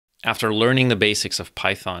after learning the basics of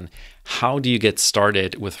Python, how do you get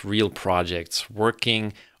started with real projects,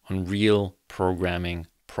 working on real programming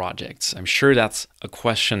projects? I'm sure that's a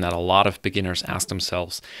question that a lot of beginners ask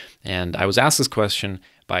themselves. And I was asked this question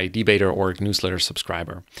by a Debater.org newsletter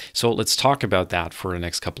subscriber. So let's talk about that for the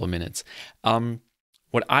next couple of minutes.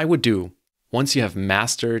 What I would do once you have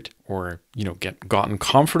mastered or gotten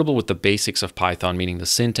comfortable with the basics of Python, meaning the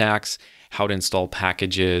syntax, how to install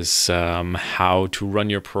packages, how to run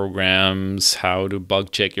your programs, how to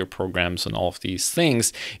bug check your programs, and all of these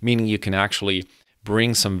things, meaning you can actually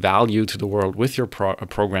bring some value to the world with your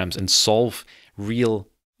programs and solve real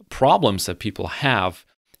problems that people have.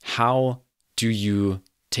 How do you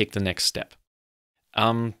take the next step?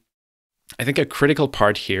 I think a critical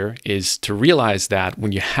part here is to realize that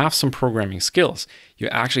when you have some programming skills, you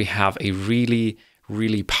actually have a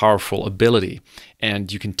really powerful ability.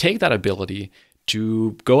 And you can take that ability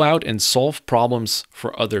to go out and solve problems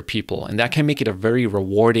for other people. And that can make it a very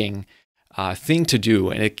rewarding thing to do.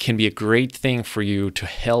 And it can be a great thing for you to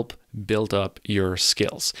help build up your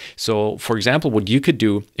skills. So for example, what you could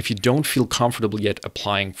do if you don't feel comfortable yet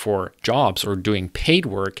applying for jobs or doing paid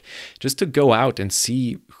work, just to go out and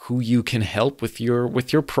see who you can help with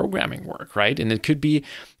your programming work, right? And it could be,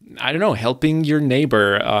 I don't know, helping your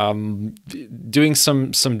neighbor, doing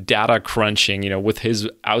some data crunching, with his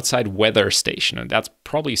outside weather station. And that's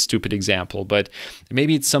probably a stupid example, but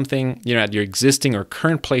maybe it's something, at your existing or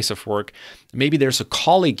current place of work. Maybe there's a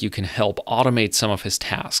colleague you can help automate some of his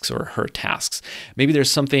tasks or her tasks. Maybe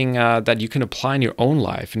there's something that you can apply in your own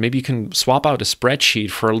life, and maybe you can swap out a spreadsheet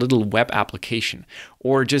for a little web application,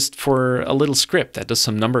 or just for a little script that does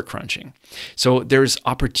some number crunching. So there's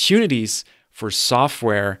opportunities for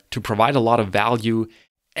software to provide a lot of value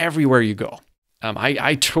everywhere you go.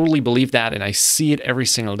 I totally believe that, and I see it every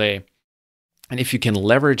single day. And if you can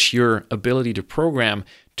leverage your ability to program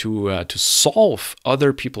to solve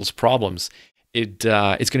other people's problems, it's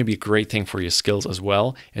going to be a great thing for your skills as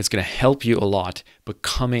well. And it's going to help you a lot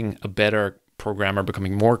becoming a better programmer,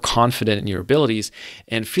 becoming more confident in your abilities,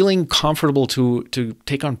 and feeling comfortable to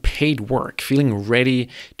take on paid work, feeling ready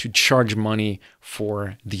to charge money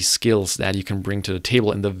for the skills that you can bring to the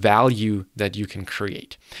table and the value that you can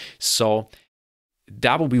create. So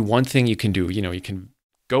that will be one thing you can do. You can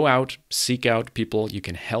go out, seek out people you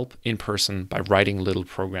can help in person by writing little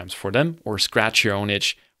programs for them, or scratch your own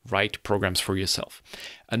itch, write programs for yourself.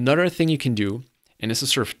 Another thing you can do, and this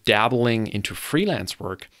is sort of dabbling into freelance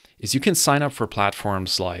work, is you can sign up for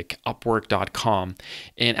platforms like Upwork.com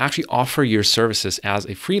and actually offer your services as a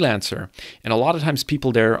freelancer. And a lot of times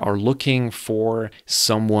people there are looking for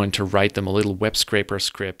someone to write them a little web scraper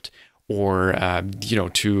script, or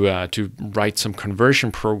to write some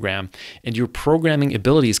conversion program. And your programming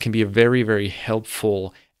abilities can be a very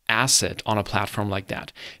helpful asset on a platform like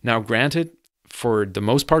that. Now, granted, for the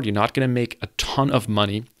most part, you're not going to make a ton of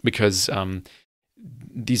money, because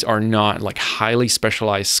these are not like highly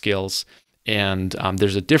specialized skills. And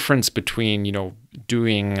there's a difference between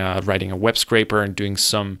doing writing a web scraper and doing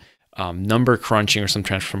some number crunching or some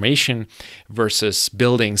transformation versus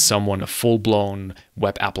building someone a full-blown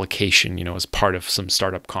web application, as part of some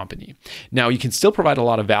startup company. Now, you can still provide a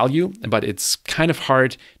lot of value, but it's kind of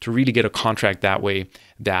hard to really get a contract that way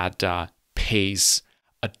that pays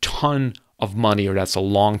a ton of money, or that's a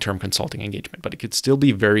long-term consulting engagement. But it could still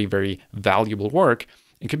be very valuable work.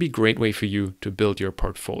 It could be a great way for you to build your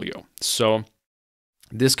portfolio. So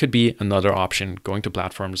this could be another option, going to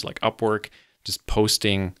platforms like Upwork, just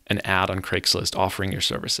posting an ad on Craigslist offering your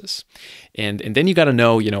services. And then you got to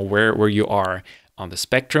know, where you are on the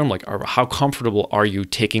spectrum, like how comfortable are you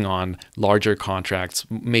taking on larger contracts,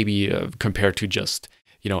 maybe compared to just,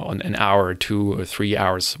 an hour or 2 or 3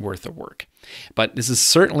 hours worth of work. But this is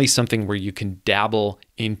certainly something where you can dabble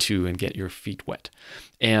into and get your feet wet.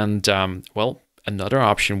 And another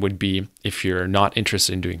option would be, if you're not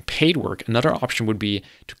interested in doing paid work, another option would be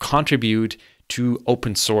to contribute to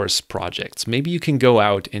open source projects. Maybe you can go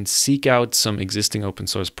out and seek out some existing open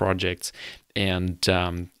source projects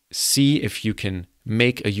and see if you can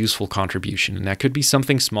make a useful contribution. And that could be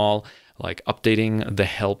something small, like updating the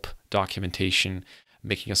help documentation,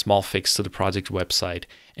 making a small fix to the project website,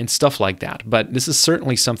 and stuff like that. But this is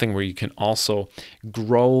certainly something where you can also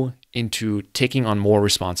grow into taking on more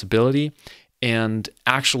responsibility and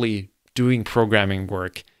actually doing programming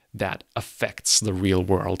work that affects the real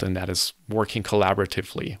world and that is working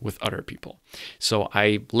collaboratively with other people. So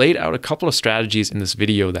I laid out a couple of strategies in this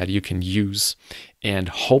video that you can use, and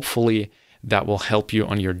hopefully that will help you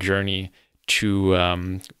on your journey to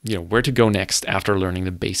where to go next after learning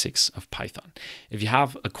the basics of Python. If you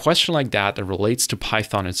have a question like that that relates to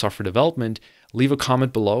Python and software development, leave a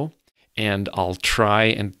comment below and I'll try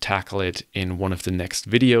and tackle it in one of the next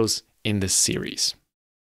videos in this series.